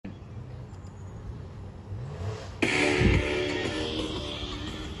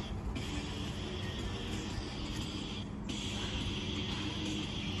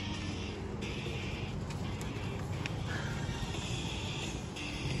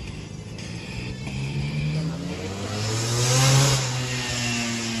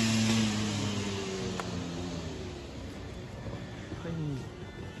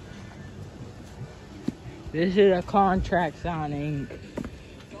This is a contract signing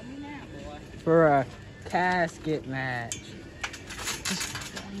for a casket match.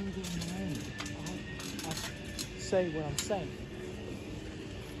 Just don't even get in the way. I'll say what I'm saying.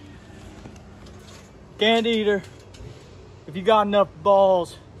 Candyeater, if you got enough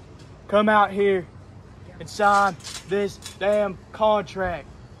balls, come out here and sign this damn contract.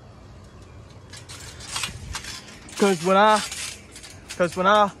 Cause when I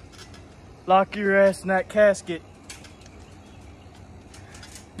lock your ass in that casket,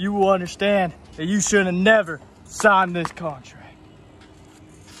 you will understand that you should have never signed this contract.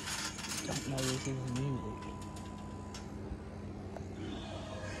 Don't know this is music.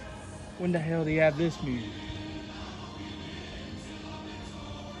 When the hell do you have this music?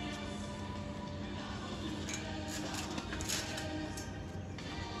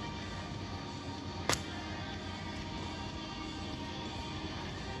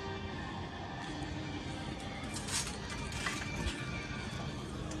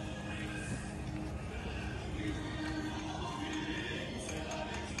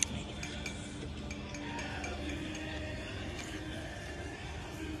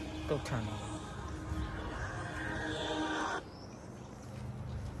 Go turn it on.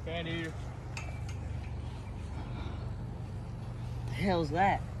 Candyeater. The hell's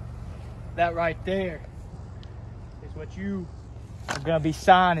that? That right there is what you are gonna be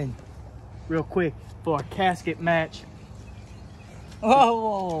signing real quick for a casket match.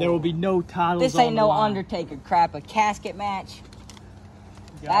 Whoa! There will be no titles. This ain't on the no line. Undertaker crap. A casket match.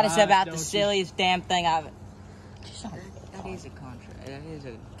 That is God, about don't the you- silliest damn thing I've. That is a contract. That is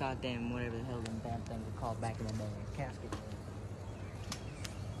a goddamn whatever the hell them damn things are called back in the day. A casket.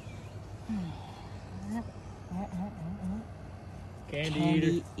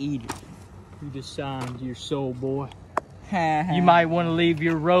 Candyeater, Candyeater. you just signed your soul, boy. You might want to leave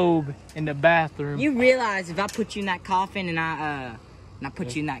your robe in the bathroom. You realize if I put you in that coffin and I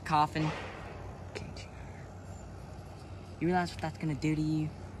put you in that coffin, you realize what that's gonna do to you?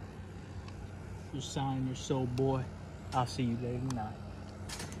 You're signing your soul, boy. I'll see you later tonight.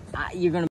 You're gonna